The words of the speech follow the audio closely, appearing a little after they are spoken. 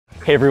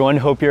Hey everyone,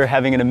 hope you're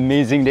having an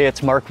amazing day.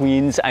 It's Mark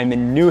Wiens. I'm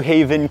in New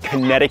Haven,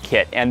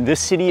 Connecticut, and this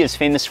city is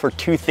famous for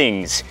two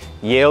things: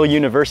 Yale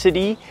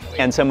University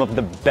and some of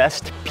the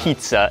best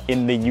pizza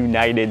in the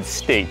United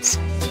States.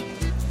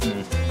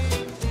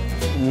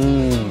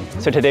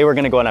 So today we're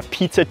gonna go on a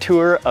pizza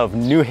tour of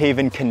New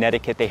Haven,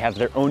 Connecticut. They have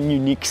their own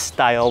unique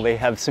style. They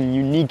have some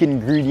unique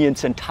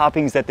ingredients and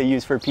toppings that they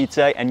use for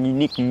pizza and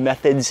unique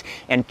methods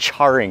and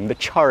charring. The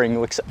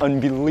charring looks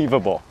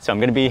unbelievable. So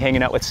I'm gonna be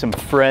hanging out with some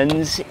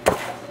friends.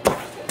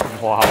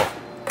 Wow.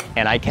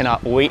 And I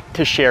cannot wait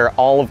to share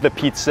all of the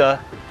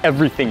pizza,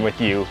 everything with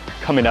you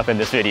coming up in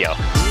this video.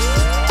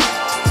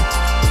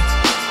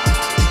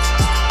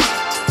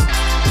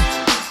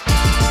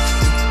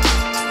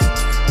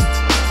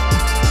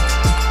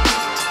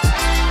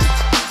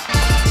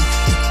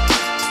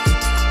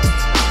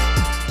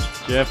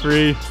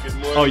 Jeffrey,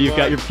 oh, you've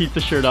got your pizza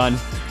shirt on.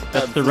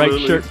 That's Absolutely. The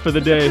right shirt for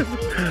the day.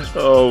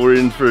 Oh, we're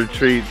in for a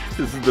treat.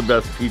 This is the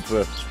best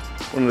pizza.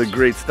 One of the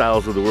great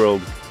styles of the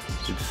world.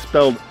 It's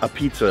spelled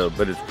Apizza,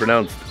 but it's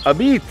pronounced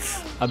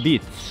Apizza.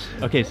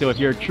 Apizza. Okay, so if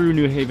you're a true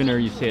New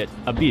Havener, you say it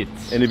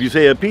Apizza. And if you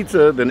say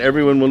Apizza, then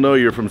everyone will know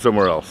you're from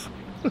somewhere else.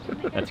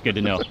 That's good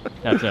to know.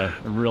 That's a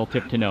real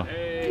tip to know.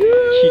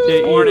 Cheat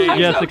day. Morning.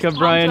 Jessica,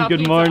 Brian,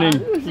 good morning.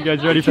 You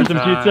guys ready for some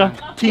pizza?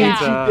 Cheat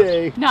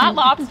day. Not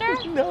lobster?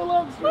 No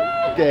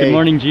lobster. Good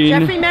morning, Jean.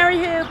 Jeffrey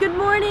Maryhill, good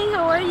morning.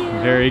 How are you?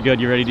 Very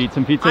good. You ready to eat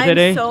some pizza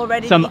today? I'm so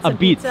ready some to eat some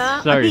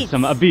pizza. Sorry,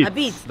 some Apizza.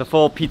 Apizza. The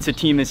full pizza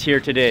team is here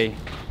today,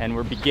 and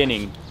we're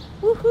beginning.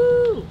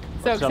 Woohoo!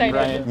 So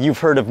excited. You've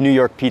heard of New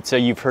York pizza,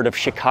 you've heard of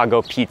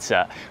Chicago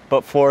pizza,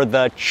 but for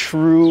the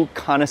true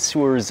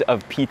connoisseurs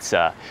of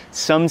pizza,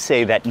 some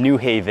say that New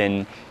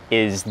Haven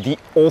is the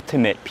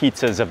ultimate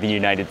pizzas of the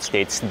United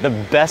States, the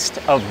best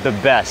of the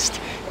best.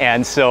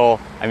 And so,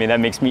 I mean, that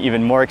makes me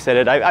even more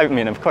excited. I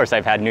mean, of course,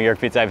 I've had New York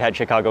pizza, I've had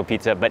Chicago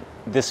pizza, but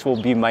this will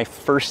be my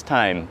first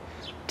time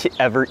to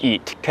ever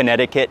eat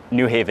Connecticut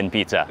New Haven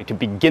pizza. To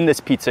begin this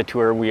pizza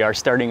tour, we are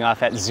starting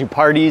off at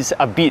Zuppardi's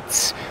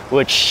Apizza,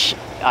 which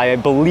I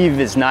believe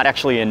is not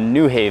actually in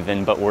New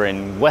Haven, but we're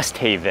in West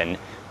Haven,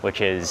 which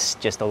is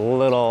just a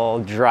little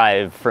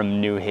drive from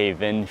New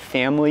Haven.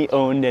 Family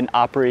owned and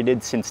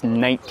operated since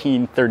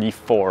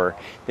 1934.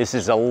 This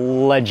is a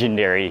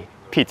legendary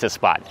pizza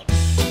spot.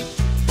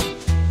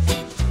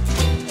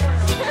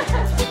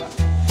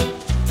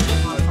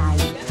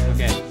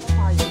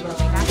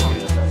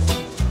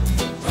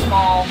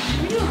 Small.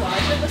 Can we do a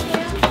large of the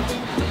pan?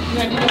 You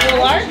want to do a little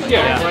large?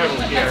 Yeah.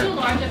 Let's do a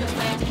large of the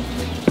pan.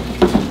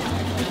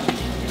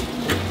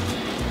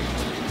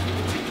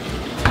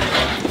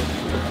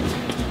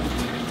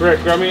 Rick,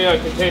 grab me a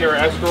container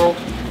of escarole.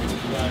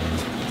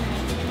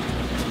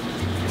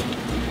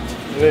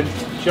 And then,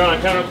 Sean, I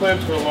count on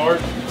clams for a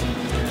large.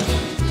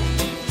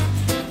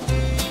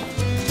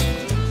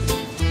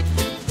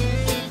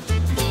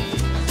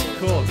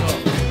 Cool.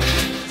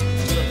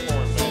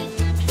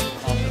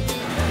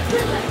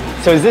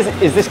 So is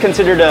this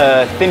considered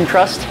a thin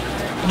crust?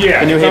 Yeah,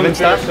 the New Haven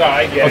style.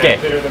 stuff? Yeah, okay.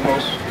 they're the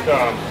most,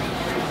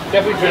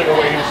 definitely thinner than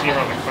what you see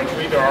around the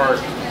country. There are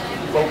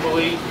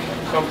locally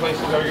some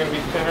places that are going to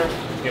be thinner.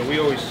 Yeah, we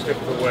always stick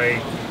the way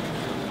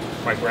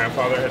my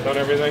grandfather had done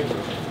everything.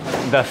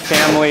 The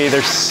family,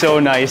 they're so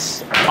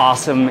nice,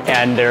 awesome,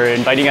 and they're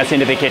inviting us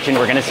into the kitchen.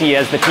 We're going to see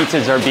as the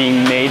pizzas are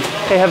being made.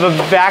 They have a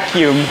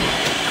vacuum.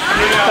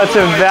 That's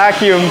a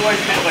vacuum.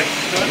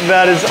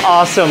 That is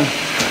awesome.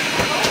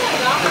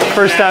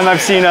 First time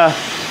I've seen a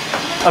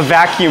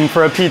vacuum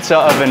for a pizza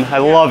oven. I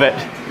love it.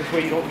 This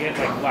way you don't get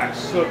like black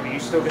soot, but you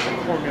still get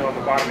the cornmeal on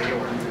the bottom of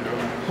yours.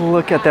 You know?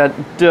 Look at that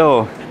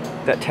dough.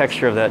 That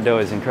texture of that dough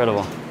is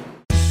incredible.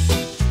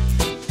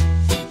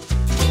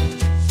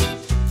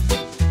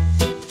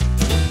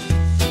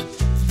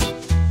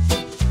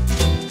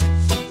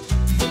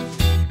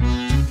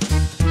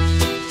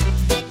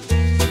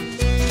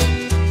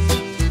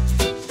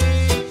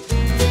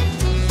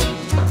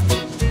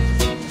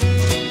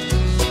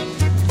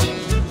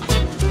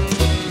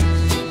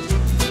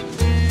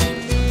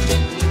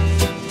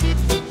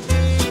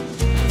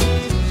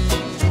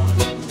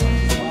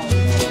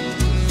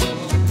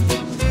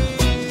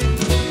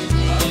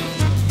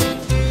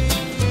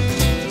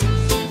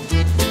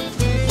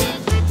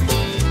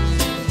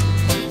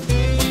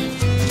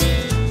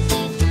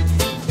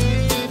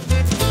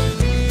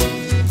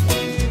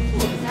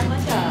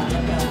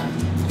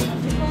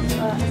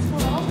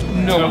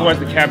 No, otherwise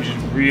the cabbage is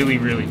really,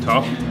 really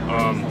tough.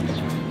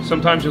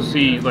 Sometimes you'll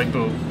see like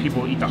the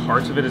people eat the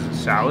hearts of it as a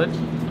salad.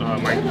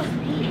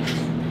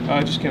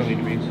 Just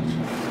cannellini beans.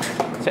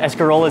 So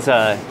escarole is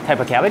a type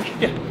of cabbage?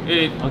 Yeah,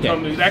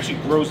 it actually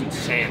grows in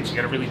sand, so you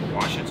gotta really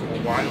wash it. So we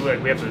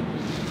have to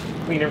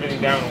clean everything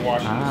down and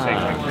wash it in the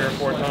sink like 3 or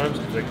 4 times.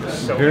 Like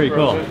the Very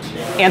cool. It.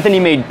 Anthony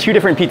made 2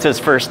 different pizzas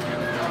first,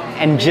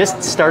 and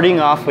just starting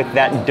off with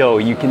that dough,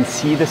 you can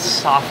see the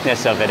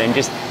softness of it and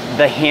just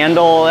the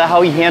handle,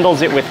 how he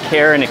handles it with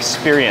care and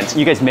experience.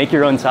 You guys make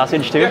your own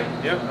sausage too?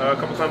 Yeah, a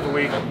couple times a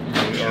week.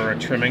 Our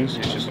trimmings,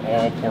 it's just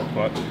all pork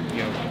butt.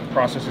 You know,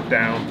 process it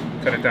down,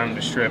 cut it down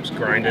into strips,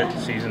 grind it,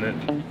 season it.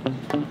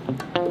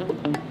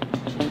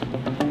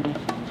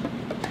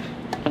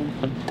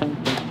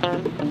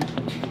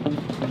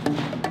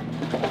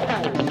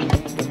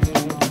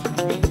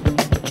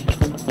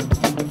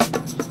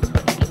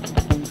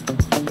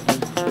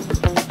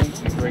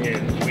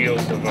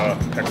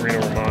 Pecorino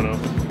Romano.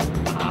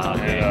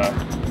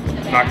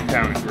 And knock it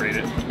down and grate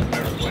it.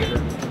 Better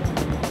flavor.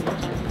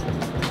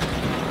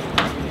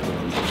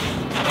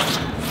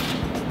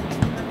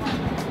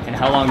 And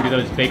how long do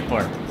those bake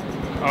for?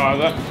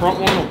 That front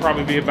one will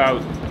probably be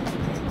about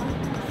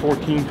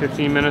 14,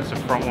 15 minutes. The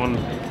front one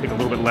take a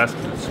little bit less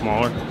because it's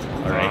smaller.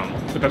 All right.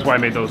 But that's why I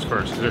made those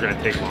first, because they're going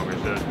to take longer.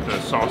 The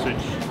sausage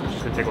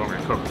is going to take longer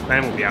to cook. The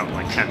clam will be out in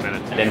like 10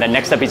 minutes. And then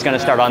next up, he's going to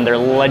start on their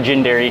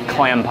legendary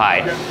clam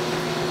pie.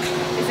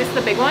 Is this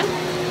the big one?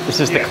 This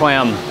is the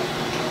clam.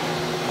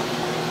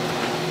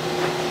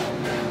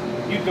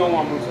 You don't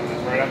want mousse on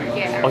this, right? I think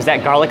Yeah. Oh, is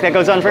that garlic that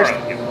goes on first?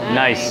 Garlic, yeah.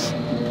 Nice.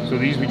 So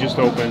these we just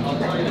opened.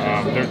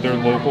 They're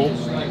local.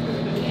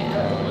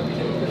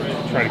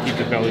 Try to keep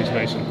the bellies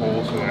nice and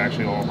whole, so they're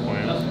actually all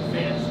clams.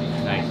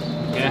 Nice.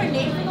 Is there a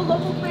name for the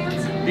local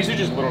clams here? These are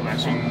just little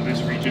necks. In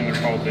this region,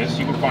 they're called this.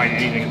 You can find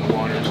anything in the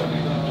waters.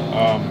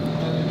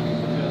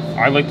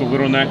 I like the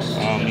little necks.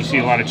 You see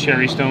a lot of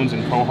cherry stones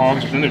and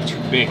quahogs, but then they're too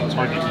big. It's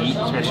hard to eat,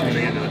 especially when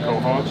they get into the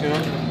quahogs, you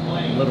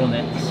know? Little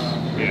nits.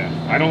 Yeah.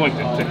 I don't like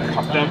to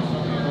cut them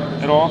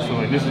at all, so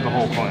like this is the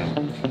whole clam.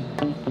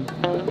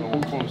 But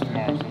we'll close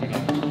tomorrow, so we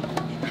don't.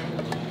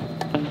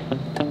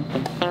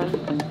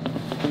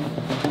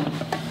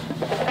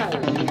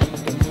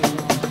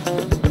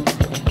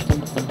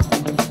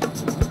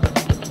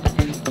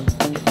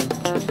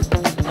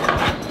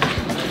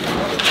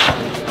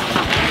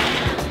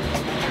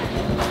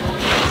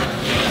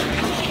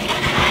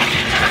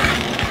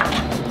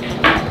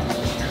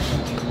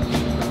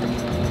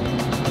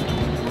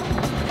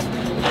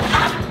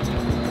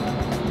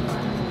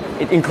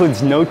 It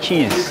includes no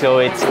cheese, so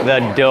it's the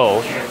dough.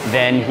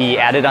 Then he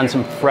added on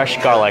some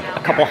fresh garlic. A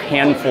couple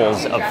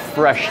handfuls of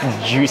fresh,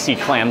 juicy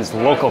clams,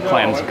 local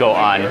clams go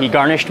on. He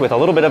garnished with a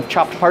little bit of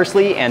chopped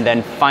parsley, and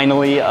then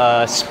finally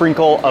a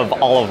sprinkle of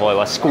olive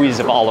oil, a squeeze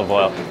of olive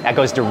oil. That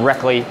goes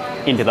directly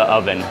into the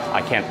oven.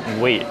 I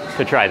can't wait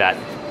to try that.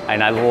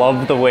 And I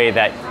love the way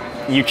that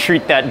you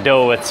treat that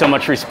dough with so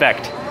much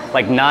respect.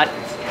 Like not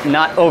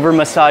over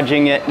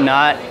massaging it,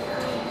 not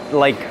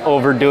like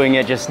overdoing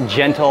it, just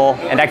gentle,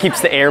 and that keeps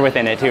the air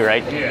within it too,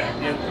 right? Yeah.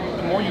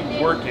 The more you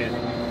work it,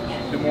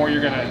 the more you're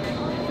gonna,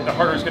 the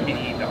harder it's gonna be to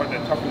eat, the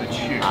tougher the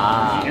chew.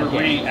 You're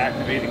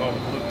reactivating all the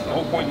fluids. The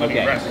whole point of letting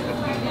it rest is the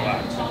fluid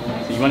relax.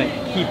 So you want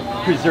to keep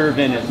preserve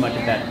in as much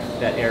of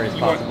that air as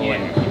possible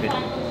and keep it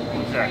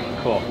Exactly.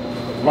 cool.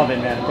 Love it,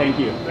 man. Thank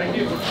you. Thank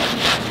you.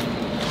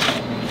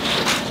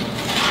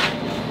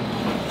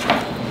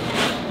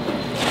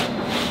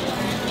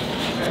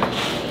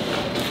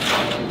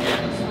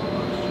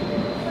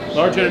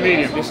 Large and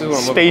medium. This is what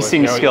I'm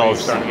Spacing looking for.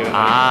 skills.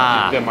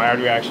 Then my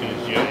reaction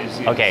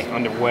is Okay.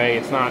 underway.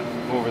 It's not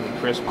overly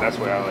crisp. That's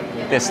what I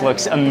like. This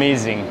looks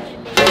amazing.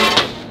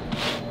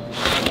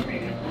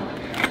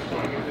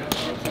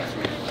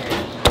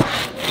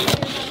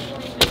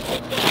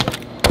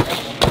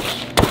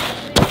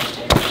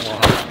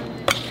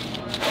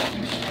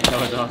 That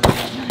was awesome.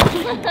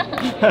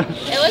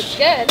 It looks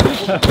good.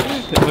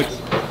 It looks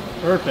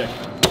perfect.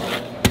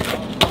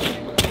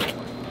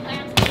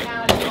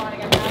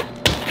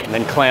 And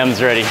then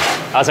clam's ready.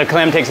 Also,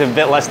 clam takes a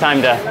bit less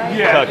time to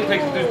cook.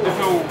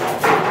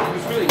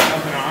 There's really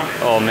nothing on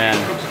it. Oh man.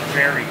 It looks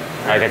very.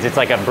 It's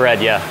like a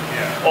bread, yeah.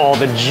 Yeah. Oh,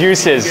 the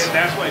juices. Yeah,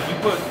 that's why if you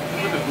put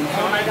the boots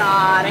on. Oh my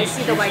god, I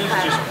see the white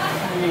Just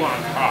pepper. cool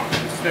on top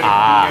instead of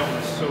being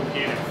able to soak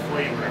in and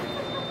flavor it.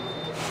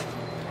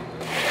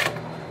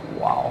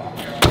 Wow.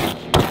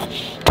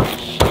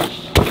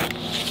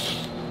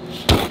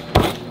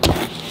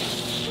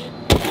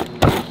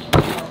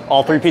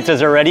 All three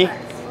pizzas are ready.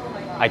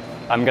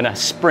 I'm gonna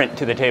sprint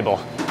to the table.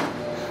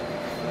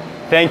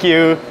 Thank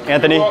you,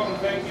 Anthony. You're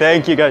welcome,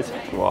 Thank you, guys.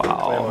 Clam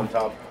Wow. on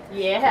top.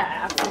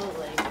 Yeah,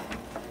 absolutely.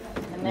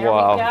 And there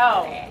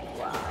Wow. we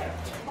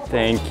go.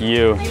 Thank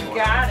you. You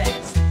got it.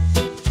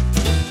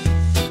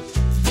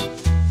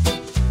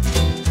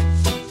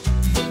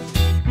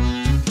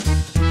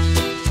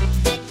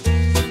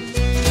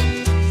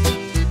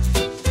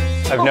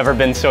 I've never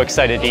been so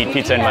excited to eat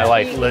pizza in my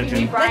life.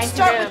 Legend. Let's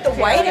start with the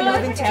white and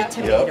move into the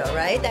tomato,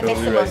 right? That makes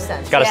the Totally most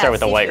sense. Gotta start with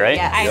the white, right?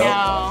 Yes. I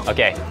know.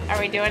 Okay, Are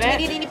we doing Do you it?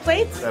 need any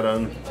plates? That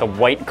on. the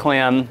white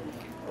clam.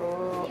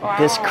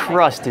 This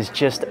crust is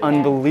just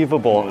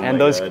unbelievable. Oh And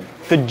my those, God.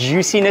 the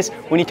juiciness,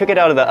 when you took it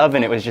out of the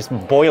oven, it was just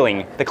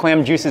boiling. The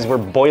clam juices were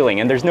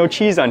boiling, and there's no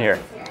cheese on here.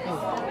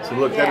 So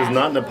look, that is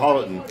not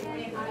Neapolitan.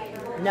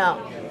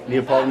 No.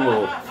 Neapolitan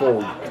will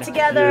fold.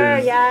 Together,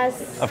 Here's-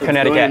 yes. Of Done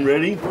Connecticut. and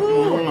ready?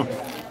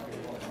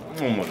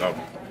 Oh my god.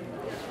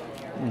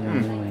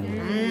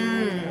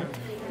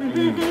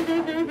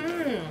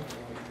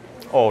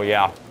 Oh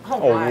yeah. Oh,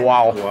 Oh my.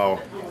 wow. Wow.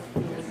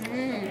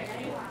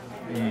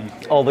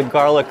 Oh, the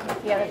garlic,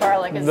 Yeah, the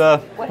garlic is the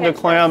what the hits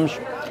clams,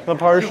 the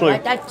parsley.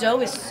 Right, that dough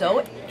is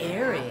so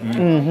airy.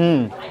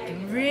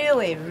 Mm-hmm.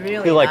 Really,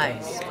 really Feel like-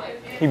 nice.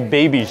 He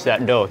babies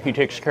that dough. He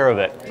takes care of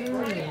it.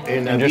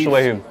 And And just the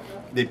way he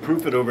they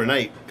proof it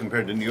overnight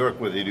compared to New York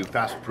where they do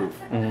fast proof.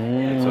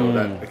 So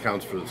that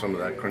accounts for some of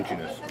that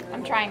crunchiness.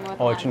 I'm trying with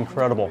Oh, it's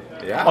incredible.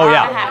 Yeah? Oh I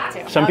yeah. have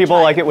to. Some I'll people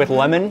try. like it with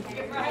lemon.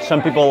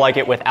 Some people like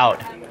it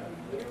without.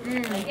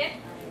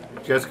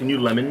 Jess, can you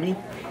lemon me?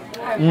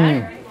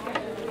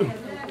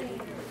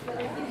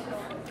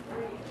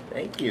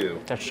 Thank you.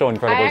 That's so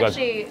incredibly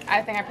good.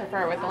 I think I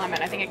prefer it with the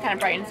lemon. I think it kind of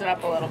brightens it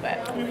up a little bit.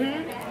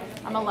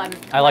 I'm a lemon.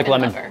 I like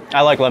lemon. lover.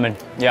 I like lemon.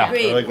 Yeah.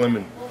 I like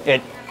lemon.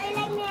 It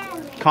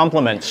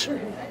complements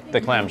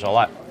the clams a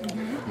lot.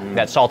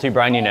 That salty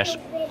brininess.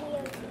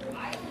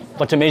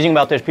 What's amazing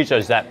about this pizza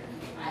is that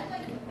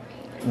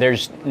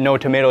there's no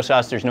tomato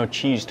sauce, there's no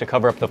cheese to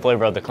cover up the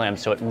flavor of the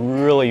clams, so it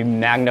really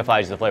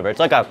magnifies the flavor. It's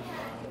like a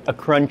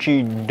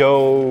crunchy,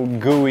 dough,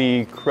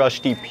 gooey,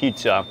 crusty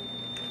pizza,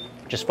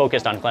 just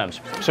focused on clams.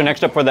 So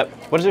next up for the,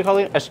 what is it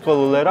called?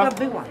 Escoleta? The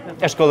big one.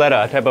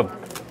 Escoleta, a type of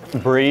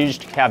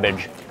braised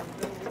cabbage,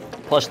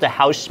 plus the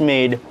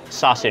house-made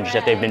sausage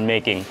that they've been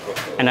making.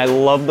 And I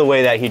love the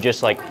way that he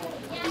just like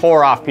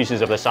tore off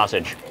pieces of the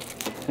sausage.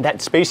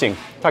 That spacing,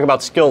 talk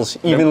about skills,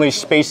 evenly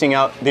spacing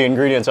out the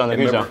ingredients on the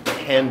pizza. Remember,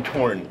 hand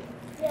torn.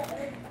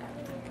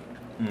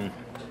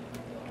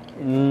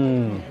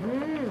 Ooh.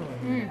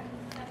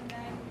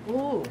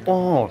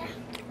 Oh,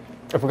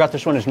 I forgot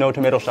this one is no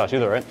tomato sauce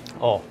either, right?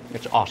 Oh,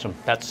 it's awesome.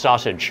 That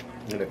sausage.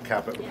 I'm gonna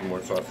cap it with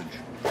more sausage.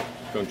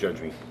 Don't judge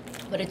me.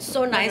 But it's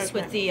so nice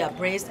with the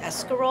braised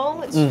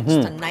escarole. It's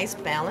just a nice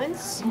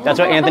balance. That's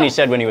what Anthony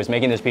said when he was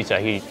making this pizza.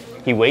 He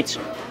waits.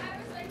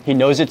 He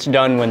knows it's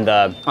done when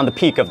on the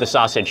peak of the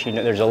sausage,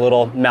 there's a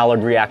little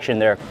Maillard reaction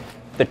there.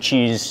 The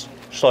cheese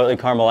slightly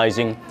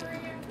caramelizing.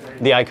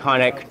 The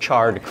iconic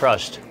charred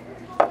crust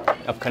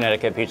of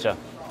Connecticut pizza,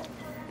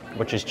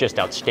 which is just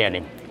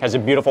outstanding. Has a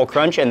beautiful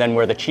crunch, and then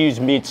where the cheese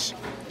meets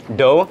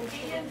dough,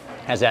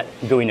 has that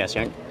gooiness,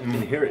 right? You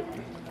can hear it.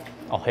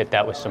 I'll hit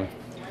that with some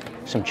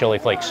chili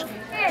flakes.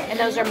 And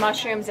those are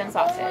mushrooms and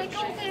sausage.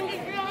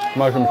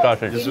 Mushroom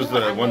sausage. This was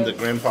the one that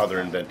grandfather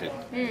invented.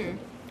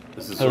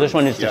 This is So this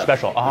one is the yeah,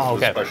 special. Oh,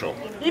 this is okay. the special.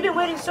 You've been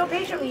waiting so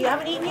patiently. You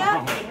haven't eaten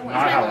yet?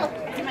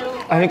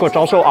 I think what's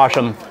also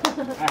awesome,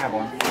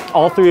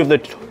 all three of the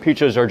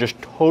pizzas are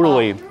just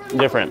totally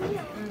different.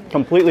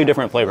 Completely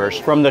different flavors,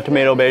 from the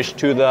tomato base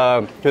to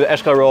the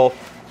escarole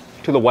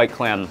to the white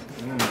clam.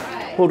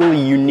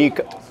 Totally unique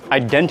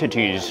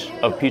identities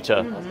of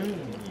pizza.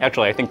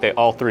 Actually, I think they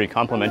all three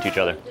complement each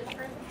other.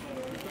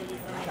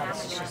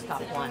 This is just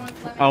top one.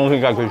 I don't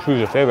think I could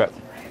choose a favorite.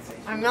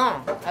 I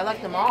know. I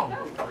like them all.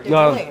 They're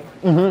Yeah. really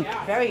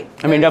very.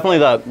 I mean, definitely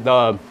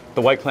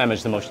the white clam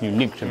is the most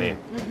unique to me.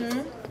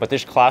 But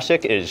this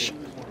classic is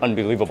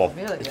unbelievable.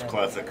 Really It's good.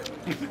 classic.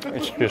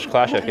 It's just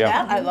classic, yeah.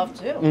 That I love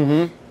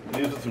too.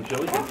 Use some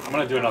chili? I'm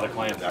gonna do another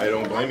clam. I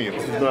don't blame you.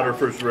 This is not our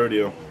first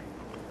rodeo.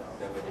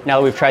 Now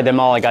that we've tried them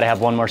all, I gotta have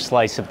one more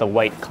slice of the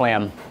white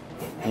clam.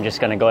 I'm just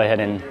gonna go ahead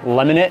and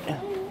lemon it.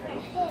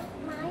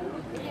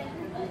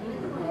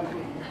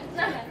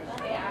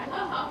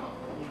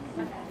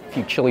 A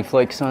few chili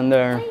flakes on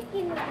there.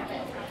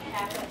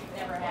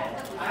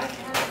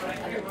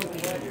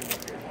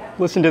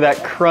 Listen to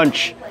that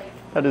crunch.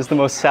 That is the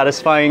most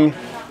satisfying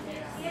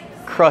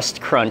crust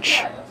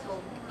crunch.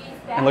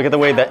 And look at the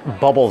way that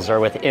bubbles are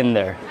within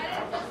there.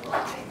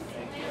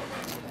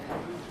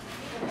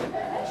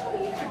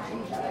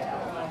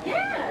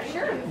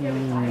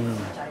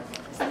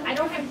 I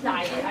don't have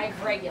diet. I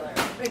have regular.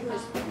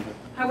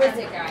 How is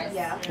it, guys?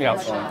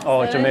 Yeah.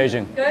 Oh, it's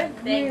amazing. Good.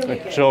 Thank you.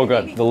 It's so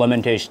good. The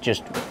lemon taste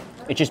just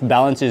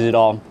balances it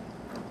all,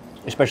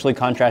 especially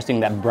contrasting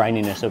that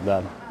brininess of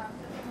the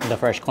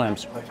fresh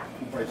clams.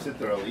 If I sit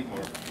there, I'll eat more.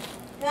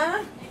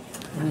 Yeah.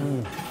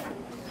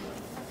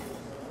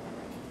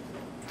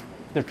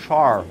 The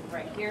char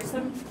Right here's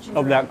some.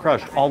 of that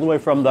crust, all the way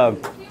from the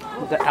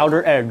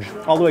outer edge,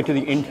 all the way to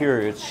the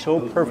interior. It's so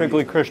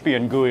perfectly crispy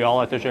and gooey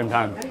all at the same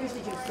time.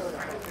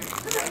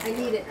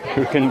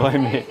 Who can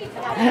blame me?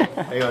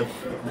 Hang on.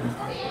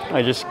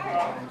 I just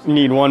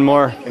need one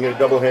more. I'm gonna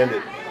double hand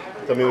it.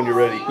 Tell me when you're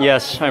ready.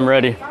 Yes, I'm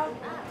ready.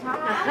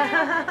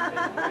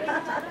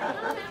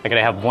 I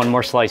gotta have one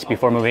more slice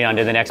before moving on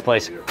to the next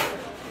place.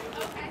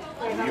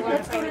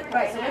 Let's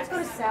go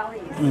to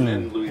Sally's.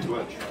 And Louis'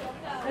 lunch.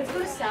 Let's go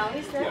to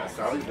Sally's then. Yeah,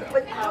 Sally's down.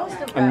 But toast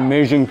them.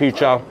 Amazing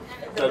pizza.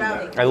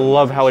 I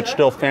love how it's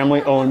still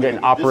family owned and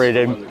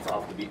operated.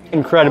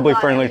 Incredibly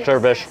friendly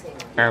service.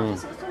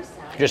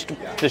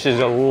 This is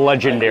a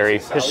legendary,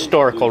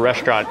 historical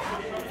restaurant.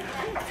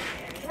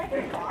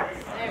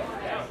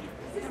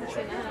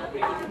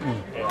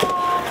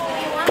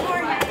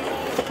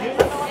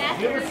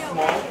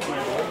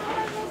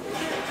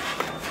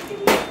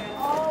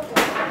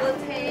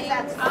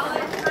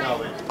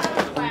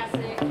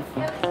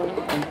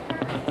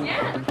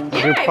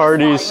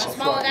 Zuppardi's.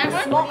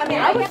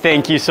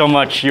 Thank you so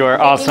much. You are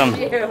awesome.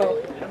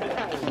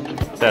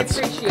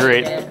 That's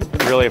great.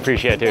 Really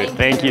appreciate it.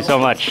 Thank you so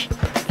much.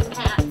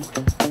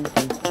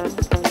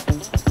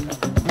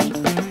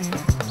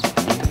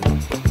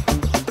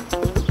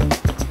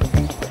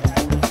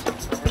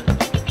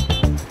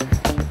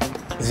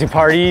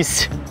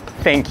 Zuppardi's,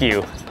 thank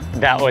you.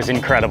 That was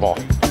incredible.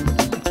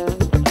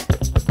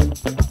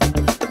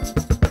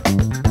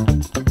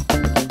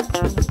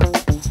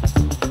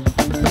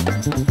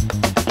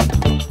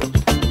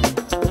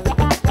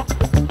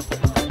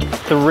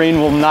 The rain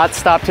will not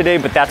stop today,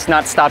 but that's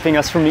not stopping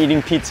us from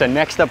eating pizza.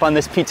 Next up on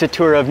this pizza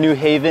tour of New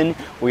Haven,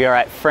 we are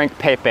at Frank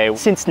Pepe.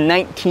 Since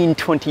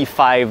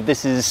 1925,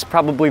 this is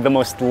probably the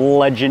most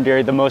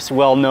legendary, the most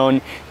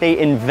well-known. They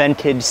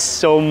invented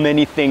so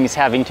many things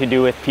having to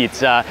do with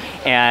pizza,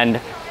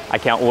 and I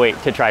can't wait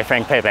to try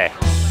Frank Pepe.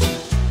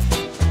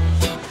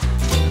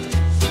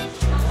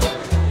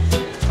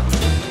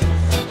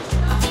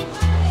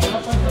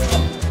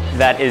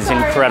 That is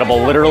incredible.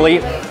 Literally,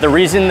 the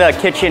reason the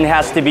kitchen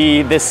has to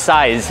be this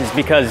size is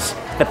because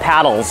the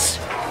paddles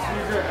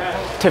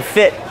to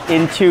fit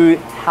into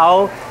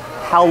how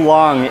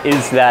long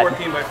is that?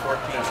 14 by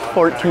 14.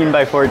 14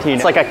 by 14.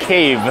 It's like a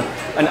cave,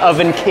 an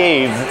oven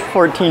cave,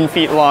 14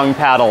 feet long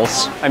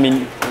paddles. I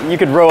mean, you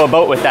could row a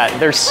boat with that.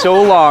 They're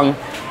so long,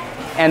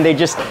 and they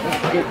just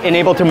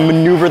enable to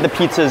maneuver the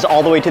pizzas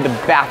all the way to the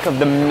back of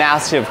the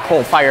massive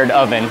coal-fired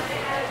oven.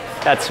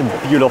 That's a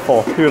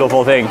beautiful,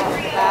 beautiful thing.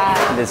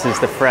 This is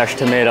the fresh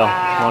tomato,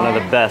 one of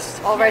the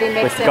best. Already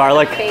mixed with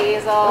garlic, with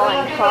basil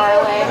and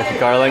garlic. With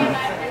garlic.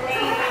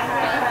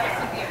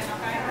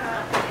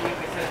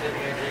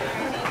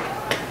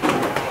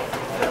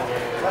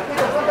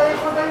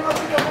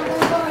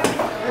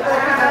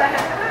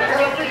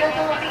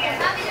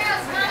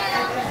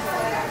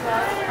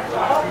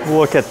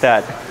 Look at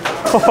that.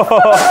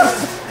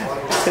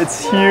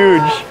 It's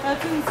huge.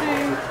 That's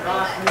insane.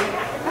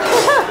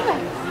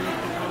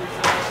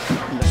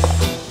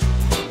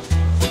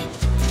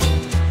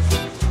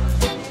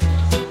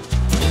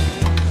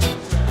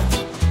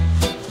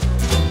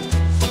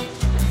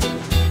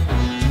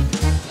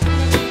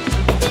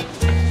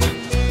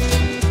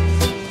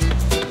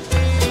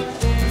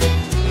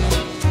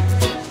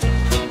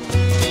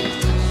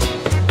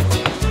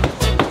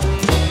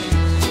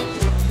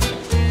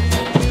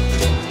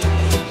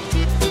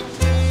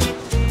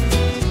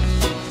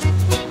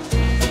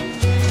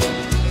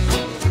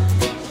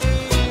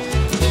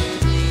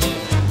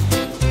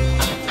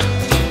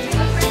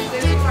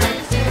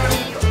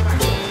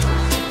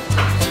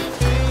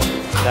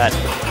 That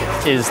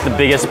is the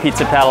biggest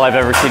pizza paddle I've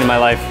ever seen in my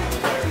life.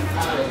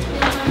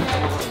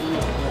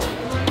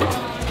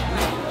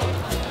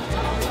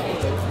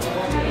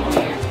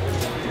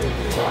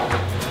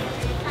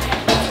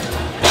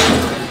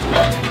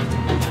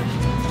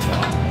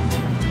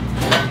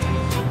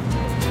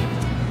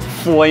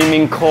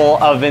 Flaming coal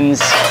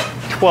ovens,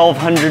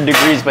 1200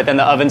 degrees, but then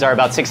the ovens are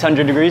about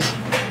 600 degrees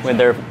when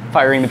they're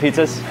firing the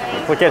pizzas.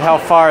 Look at how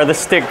far the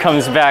stick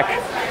comes back.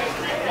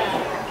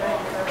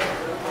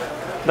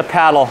 The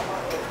paddle.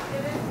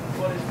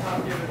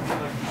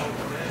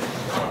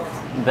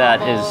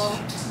 That is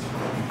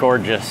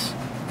gorgeous.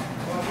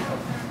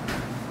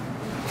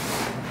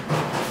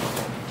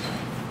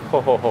 Ho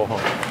ho ho ho.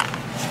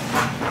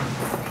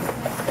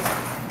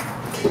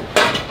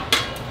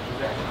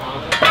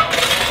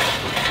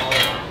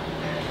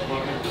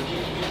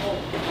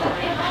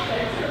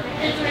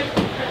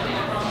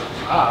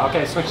 Ah,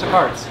 okay, switch the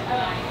cards.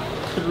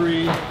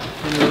 3 in a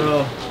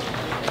row.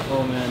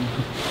 Oh man.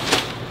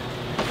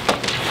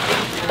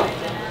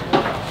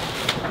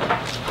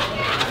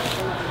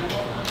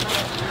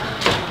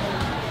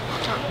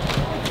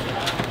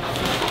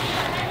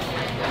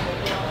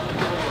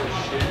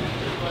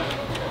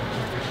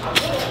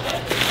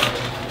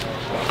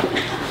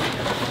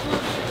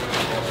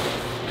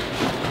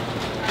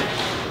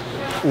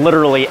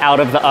 Literally out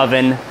of the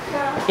oven,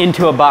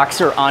 into a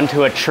box or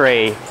onto a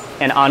tray,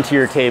 and onto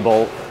your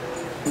table.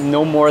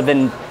 No more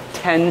than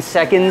 10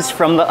 seconds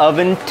from the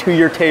oven to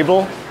your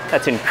table.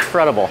 That's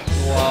incredible.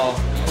 Wow.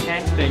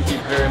 Thank you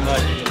very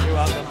much. You're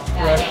welcome.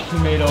 Fresh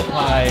tomato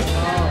pie.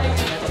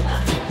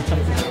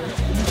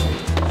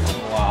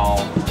 Wow.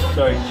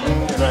 Sorry,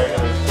 June and I are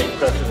going to take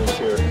precedence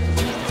here.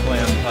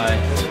 Clam pie.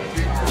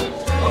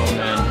 Oh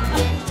man.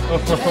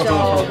 So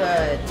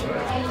good.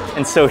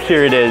 And so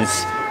here it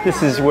is.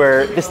 This is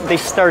where they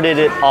started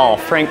it all.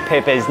 Frank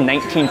Pepe's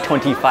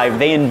 1925.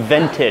 They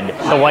invented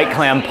the white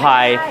clam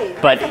pie,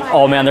 but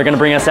oh man, they're gonna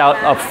bring us out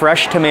a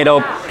fresh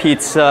tomato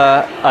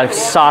pizza, a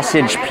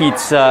sausage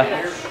pizza.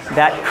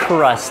 That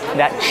crust,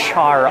 that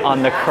char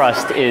on the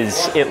crust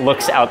it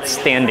looks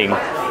outstanding.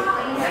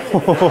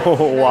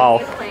 Wow.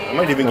 I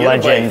might even get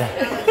Legend. a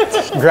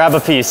bite. Grab a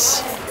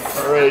piece.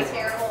 All right,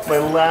 my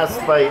last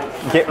bite.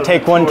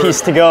 Take one piece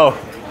to go.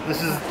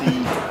 This is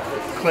the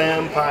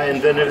clam pie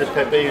invented at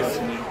Pepe's.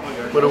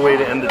 What a way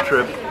to end the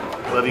trip.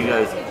 Love you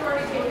guys.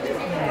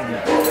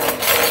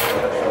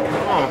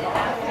 Oh.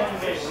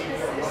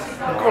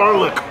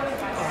 Garlic.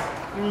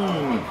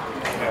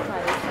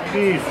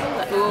 Beef.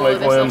 White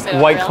clam.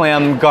 White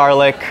clam,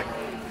 garlic,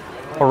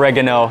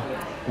 oregano.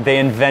 They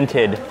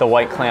invented the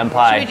white clam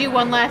pie. Should we do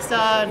one last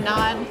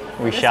nod?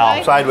 We this shall.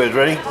 way? Sideways,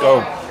 ready?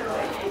 Go.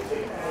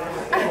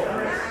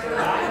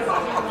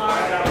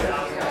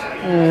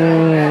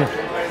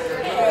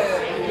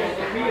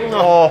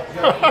 Oh.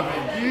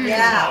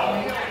 Yeah.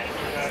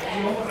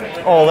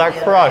 Oh, that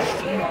crust.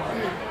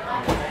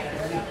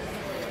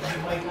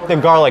 The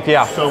garlic,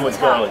 yeah. So much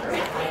garlic.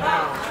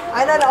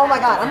 I know. Oh my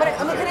God.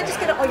 Can I just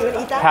get it? Oh, you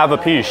gonna eat that? Have a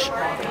piece.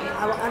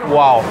 I don't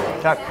Wow,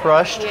 that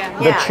crust, the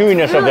Yeah.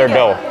 chewiness of their Really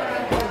dough.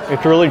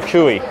 It's really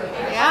chewy.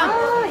 Yeah.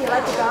 Oh, you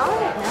like the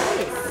garlic?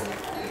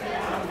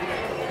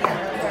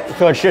 Nice.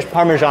 So it's just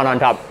Parmesan on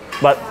top.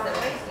 But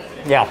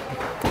yeah,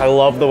 I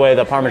love the way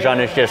the Parmesan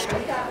is just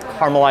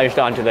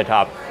caramelized onto the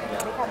top.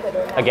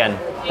 Again,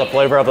 the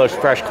flavor of those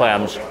fresh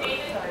clams,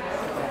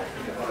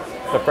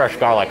 the fresh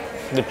garlic,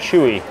 the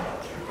chewy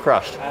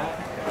crust.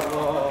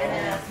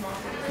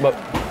 But,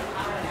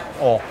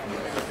 oh.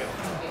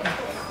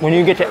 When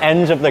you get to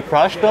ends of the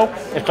crust though,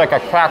 it's like a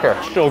cracker,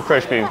 still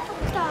crispy.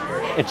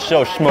 It's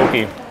so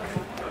smoky.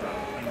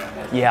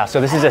 Yeah, so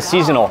this is a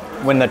seasonal,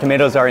 when the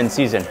tomatoes are in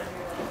season.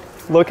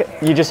 Look,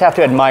 you just have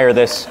to admire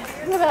this,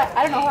 Look at that.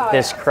 I don't know how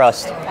this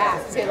crust.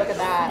 See, look at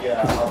that.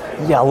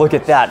 Yeah, look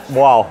at that,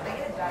 wow.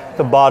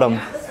 The bottom,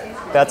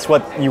 that's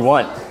what you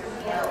want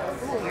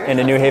in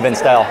a New Haven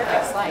style.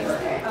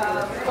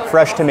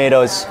 Fresh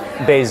tomatoes,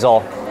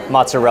 basil,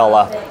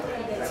 mozzarella,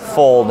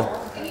 fold.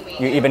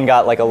 You even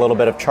got like a little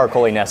bit of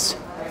charcoaliness.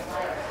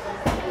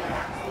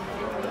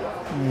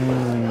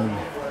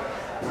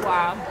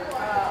 Wow.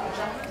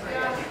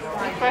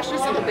 The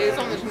freshness of the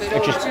basil and the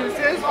tomato juices.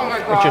 Oh my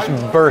It god.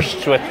 just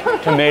bursts with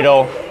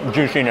tomato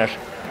juiciness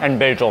and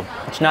basil.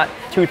 It's not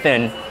too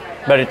thin,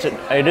 but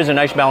it is a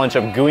nice balance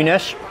of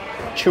gooiness,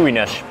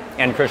 chewiness,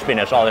 and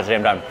crispiness all at the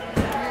same time.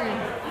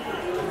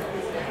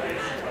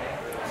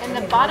 And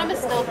the bottom is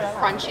still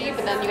crunchy,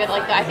 but then you get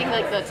like I think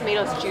like the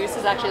tomato's juice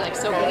is actually like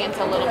soaking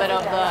into a little bit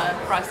of the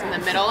crust in the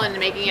middle and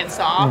making it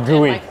soft.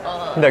 Gooey.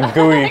 And, like, The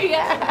gooey,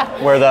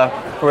 yeah. where the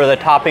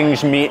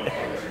toppings meet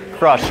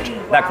crust.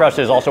 That crust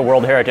is also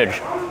World Heritage.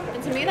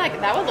 And to me, like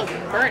that would look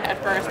burnt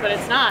at first, but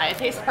it's not. It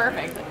tastes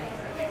perfect.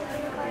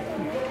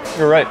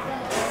 You're right.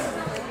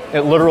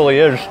 It literally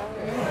is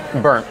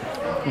burnt,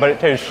 but it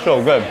tastes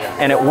so good,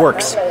 and it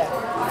works.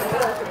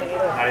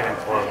 Not even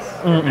close.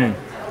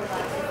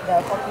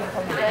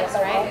 This,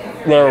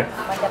 right? They're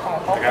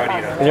Like I would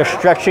eat it. They're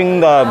stretching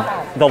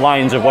the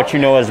lines of what you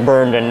know as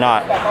burned and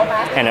not,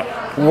 and it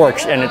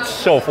works, and it's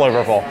so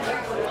flavorful.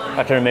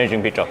 That's an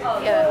amazing pizza.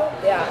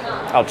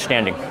 Yeah.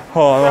 Outstanding.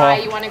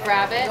 Right, you want to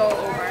grab it? Go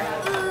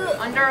over.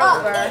 Under,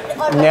 over.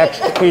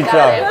 Next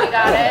pizza. We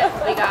got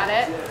it. We got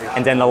it.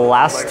 And then the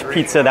last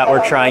pizza that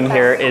we're trying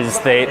here is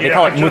they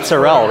call it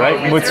mozzarella,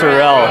 right?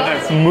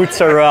 Mozzarella.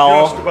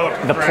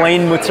 Mozzarella, the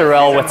plain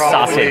mozzarella with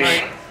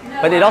sausage.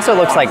 But it also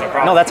looks like,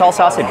 no, that's all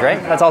sausage,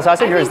 right? That's all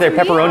sausage, or is there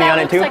pepperoni on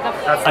it too?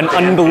 An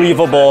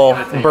unbelievable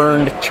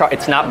burned char,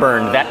 it's not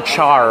burned, that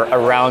char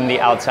around the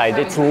outside.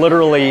 It's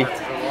literally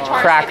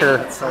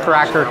cracker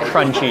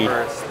crunchy.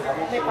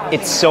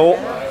 It's so,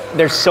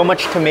 there's so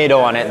much tomato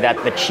on it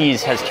that the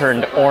cheese has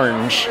turned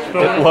orange.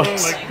 It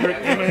looks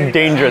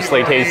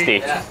dangerously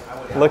tasty.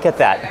 Look at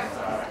that.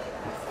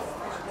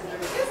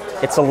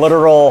 It's a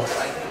literal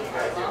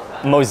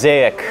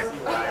mosaic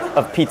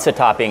of pizza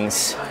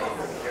toppings.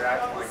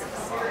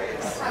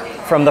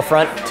 From the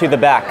front to the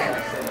back.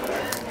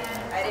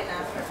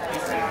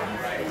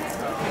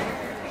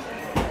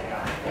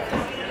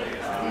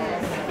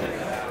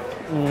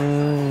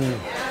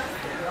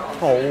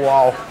 Oh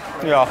wow,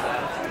 yeah.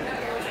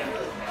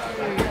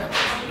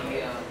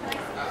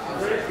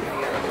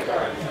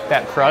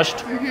 That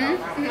crust.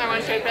 I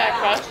want to take that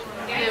crust.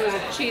 And it was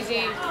a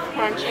cheesy,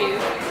 crunchy,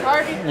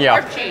 hard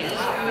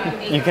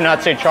cheese. You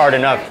cannot say charred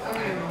enough.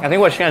 I think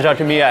what stands out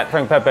to me at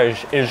Frank Pepe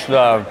is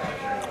the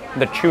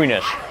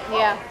chewiness.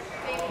 Yeah.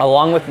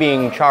 Along with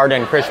being charred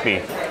and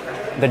crispy,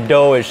 the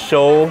dough is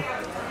so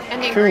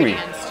And the chewy.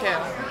 ingredients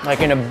too.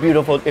 Like in a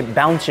beautiful, it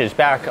bounces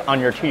back on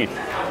your teeth.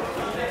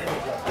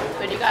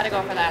 But you got to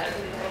go for that.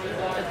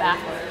 The back.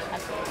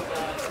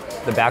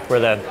 The back where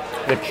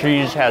the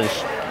cheese has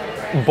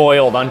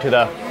boiled onto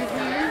the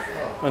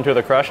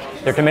crust.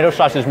 Their tomato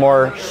sauce is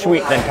more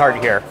sweet than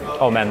tart here.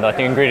 Oh man, the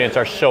ingredients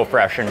are so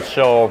fresh and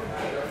so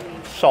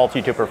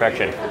salty to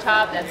perfection. The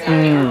top, that's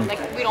not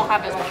like we don't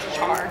have as much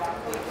char.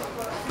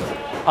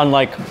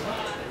 Unlike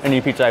any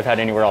pizza I've had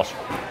anywhere else.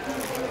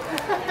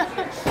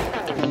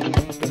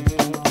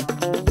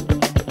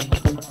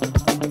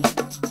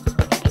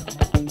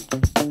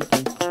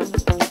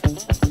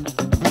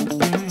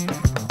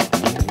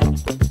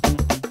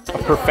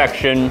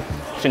 Perfection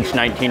since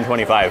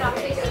 1925.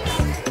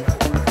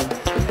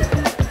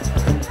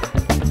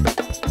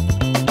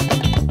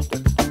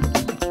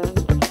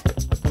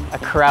 A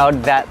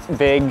crowd that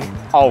big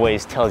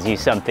always tells you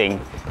something.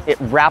 It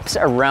wraps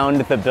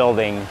around the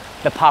building.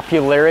 The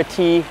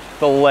popularity,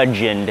 the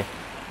legend,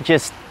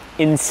 just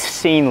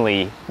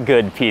insanely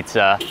good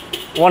pizza.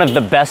 One of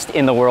the best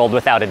in the world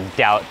without a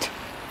doubt.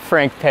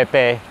 Frank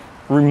Pepe,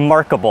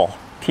 remarkable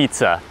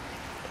pizza.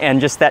 And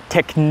just that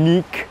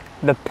technique,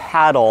 the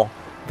paddle,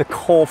 the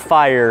coal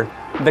fire,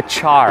 the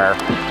char.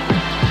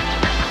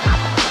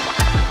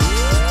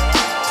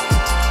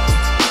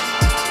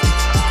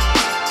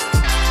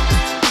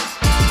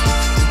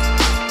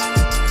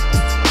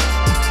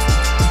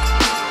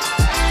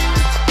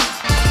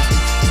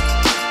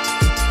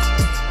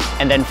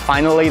 And then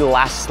finally,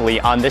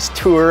 lastly, on this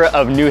tour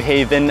of New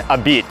Haven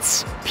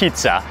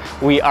Pizza,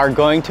 we are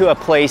going to a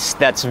place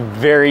that's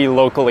very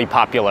locally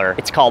popular.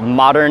 It's called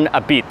Modern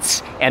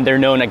Apizza, and they're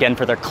known again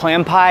for their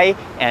clam pie,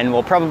 and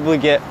we'll probably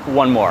get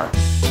one more.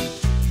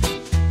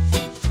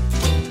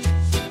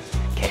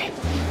 Okay,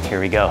 here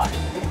we go.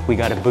 We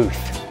got a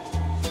booth.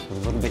 A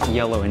little bit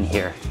yellow in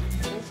here.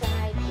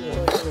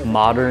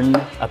 Modern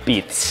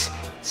Apizza.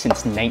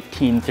 Since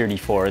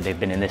 1934, they've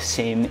been in the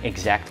same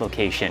exact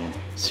location,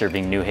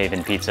 serving New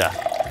Haven pizza.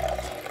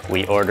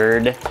 We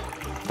ordered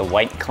the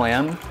white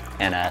clam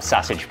and a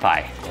sausage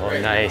pie. Oh,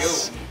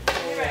 nice.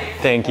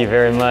 Thank you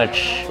very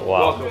much. Wow.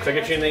 Welcome. Can I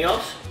get you anything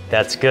else?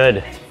 That's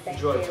good.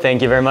 Enjoy.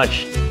 Thank you very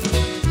much.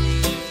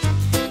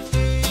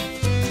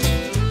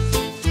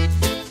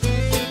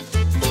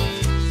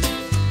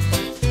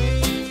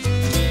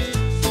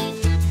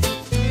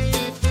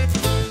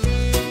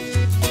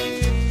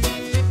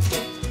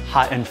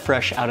 Hot and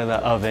fresh out of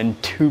the oven,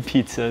 2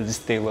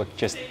 pizzas. They look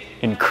just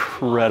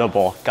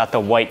incredible. Got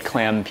the white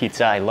clam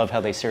pizza. I love how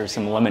they serve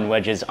some lemon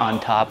wedges on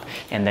top,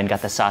 and then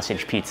got the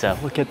sausage pizza.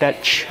 Look at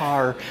that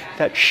char,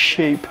 that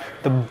shape,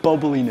 the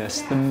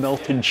bubbliness, the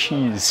melted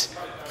cheese.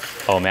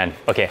 Oh man,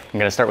 okay, I'm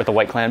gonna start with the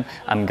white clam.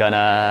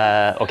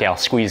 I'll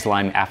squeeze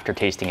lime after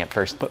tasting it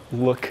first, but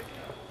look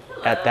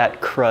at that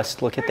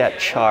crust, look at that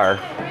char.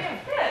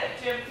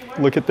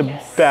 Look at the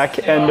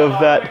back end of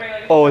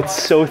that. Oh,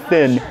 it's so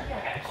thin.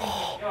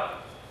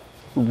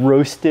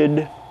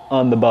 Roasted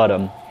on the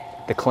bottom.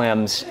 The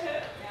clams,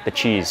 the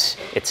cheese.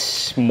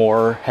 It's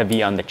more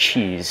heavy on the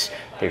cheese.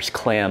 There's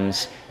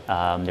clams,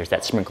 there's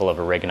that sprinkle of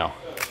oregano.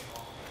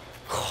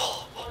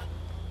 Oh,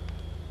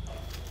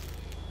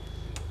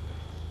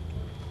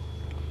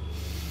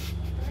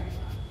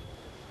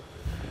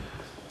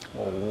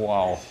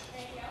 wow.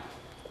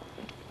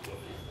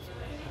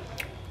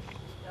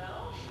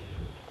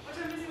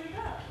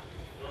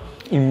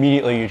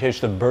 Immediately you taste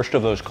the burst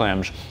of those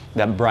clams,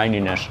 that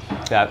brininess,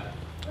 that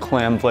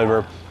clam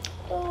flavor.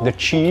 The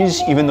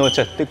cheese, even though it's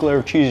a thick layer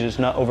of cheese, is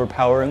not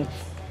overpowering.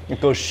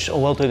 It goes so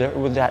well together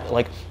with that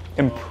like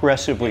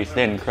impressively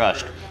thin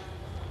crust.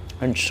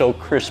 And so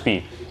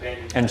crispy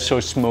and so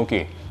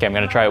smoky. Okay, I'm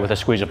gonna try it with a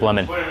squeeze of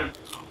lemon.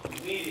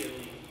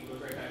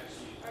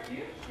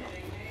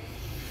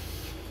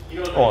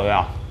 Oh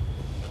yeah.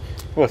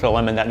 With the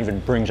lemon, that even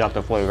brings out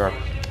the flavor.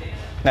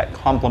 That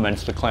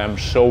complements the clam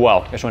so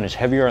well. This one is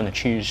heavier on the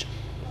cheese.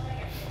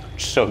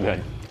 It's so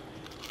good.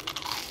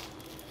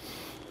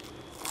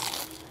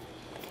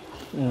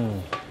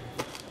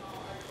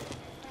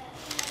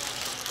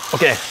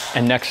 Okay,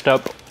 and next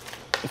up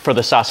for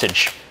the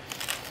sausage.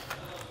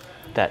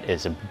 That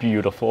is a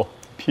beautiful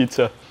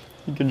pizza.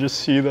 You can just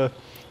see the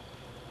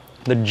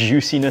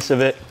juiciness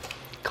of it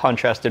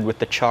contrasted with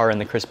the char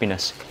and the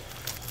crispiness.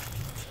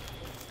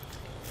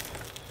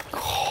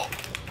 Oh,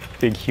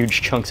 big,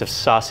 huge chunks of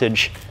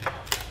sausage.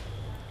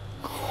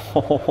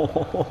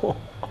 Oh,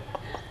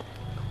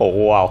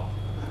 wow.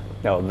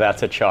 Now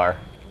that's a char.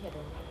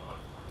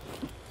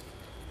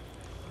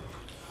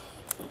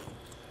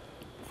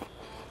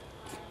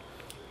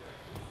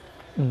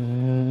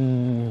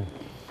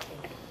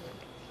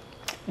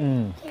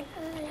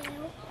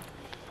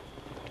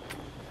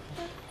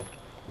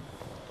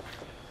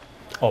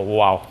 Oh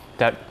wow,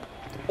 that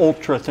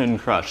ultra thin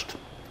crust,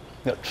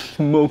 that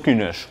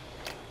smokiness,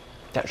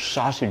 that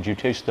sausage, you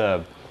taste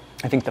I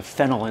think the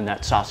fennel in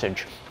that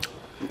sausage,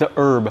 the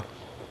herb,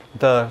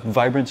 the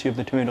vibrancy of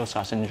the tomato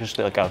sauce, and just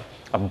like a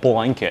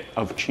blanket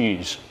of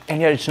cheese.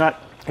 And yet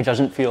it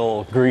doesn't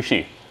feel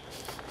greasy.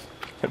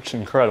 It's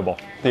incredible.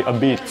 The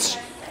Apizza,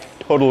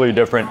 totally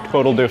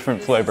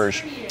different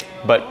flavors,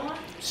 but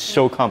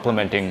so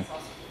complementing,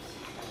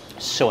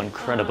 so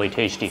incredibly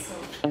tasty.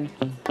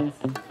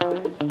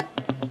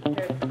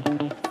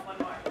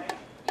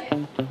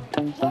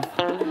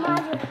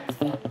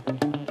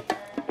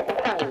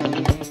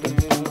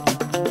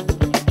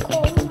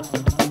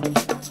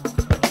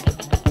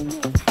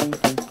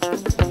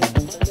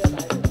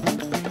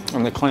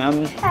 And the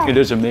clam, it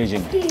is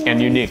amazing and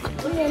unique.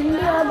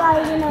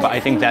 But I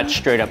think that's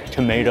straight up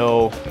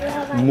tomato,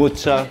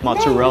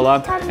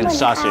 mozzarella, and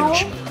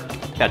sausage.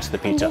 That's the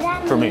pizza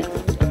for me.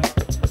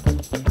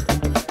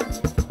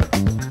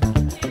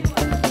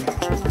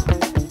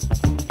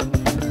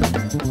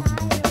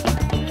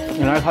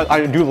 And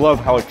I do love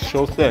how it's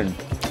so thin.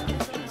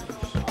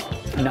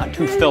 Not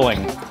too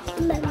filling,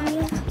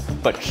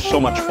 but so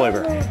much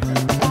flavor.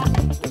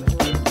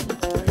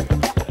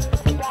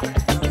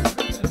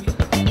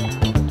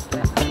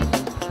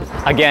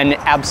 Again,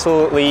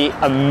 absolutely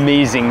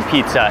amazing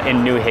pizza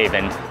in New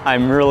Haven.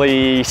 I'm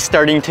really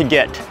starting to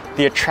get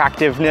the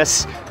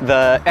attractiveness,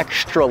 the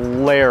extra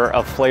layer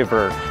of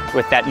flavor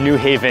with that New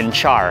Haven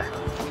char.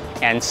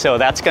 And so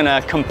that's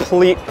gonna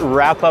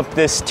wrap up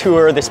this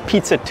tour, this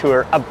pizza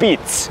tour, the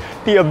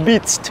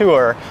Apizza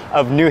tour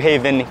of New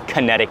Haven,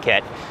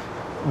 Connecticut.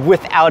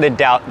 Without a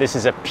doubt, this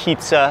is a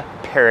pizza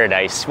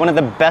paradise. One of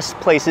the best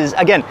places,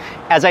 again,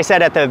 as I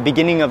said at the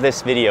beginning of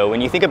this video,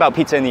 when you think about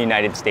pizza in the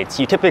United States,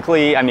 you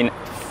typically,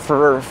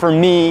 For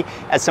me,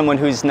 as someone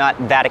who's not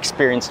that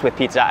experienced with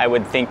pizza, I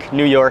would think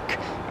New York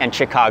and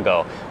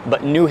Chicago.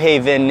 But New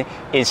Haven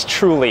is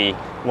truly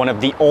one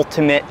of the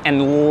ultimate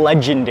and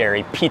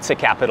legendary pizza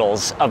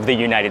capitals of the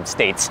United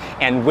States.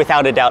 And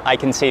without a doubt, I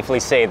can safely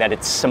say that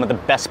it's some of the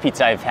best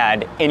pizza I've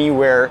had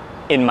anywhere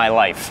in my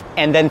life.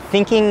 And then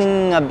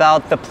thinking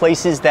about the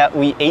places that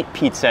we ate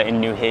pizza in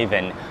New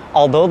Haven,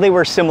 although they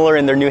were similar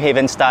in their New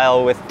Haven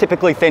style with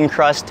typically thin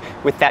crust,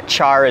 with that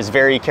char is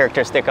very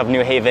characteristic of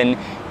New Haven,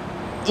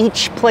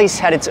 each place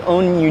had its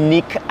own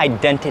unique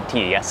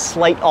identity, a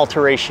slight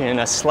alteration,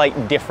 a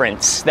slight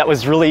difference that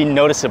was really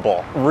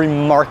noticeable.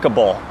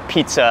 Remarkable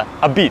pizza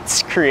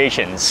Apizza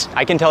creations.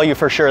 I can tell you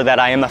for sure that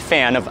I am a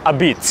fan of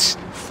Apizza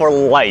for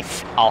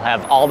life. I'll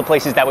have all the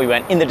places that we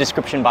went in the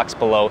description box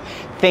below.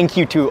 Thank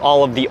you to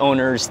all of the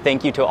owners.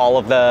 Thank you to all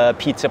of the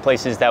pizza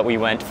places that we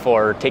went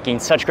for taking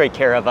such great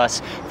care of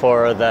us,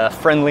 for the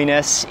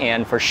friendliness,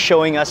 and for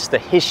showing us the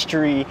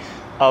history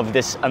of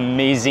this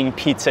amazing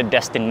pizza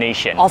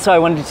destination. Also, I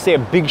wanted to say a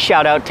big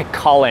shout out to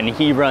Colin.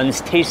 He runs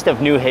Taste of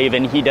New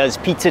Haven. He does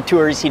pizza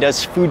tours, he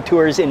does food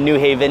tours in New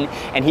Haven,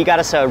 and he got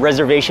us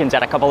reservations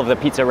at a couple of the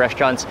pizza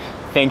restaurants.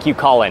 Thank you,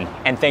 Colin.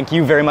 And thank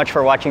you very much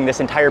for watching this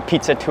entire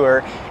pizza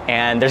tour.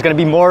 And there's gonna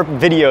be more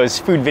videos,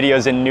 food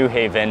videos in New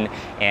Haven,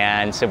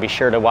 and so be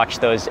sure to watch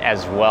those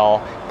as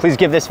well. Please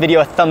give this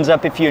video a thumbs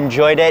up if you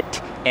enjoyed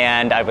it,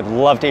 and I would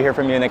love to hear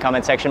from you in the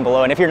comment section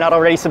below. And if you're not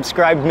already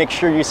subscribed, make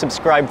sure you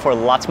subscribe for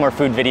lots more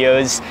food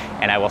videos,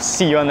 and I will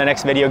see you on the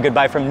next video.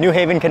 Goodbye from New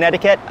Haven,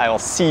 Connecticut. I will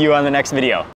see you on the next video.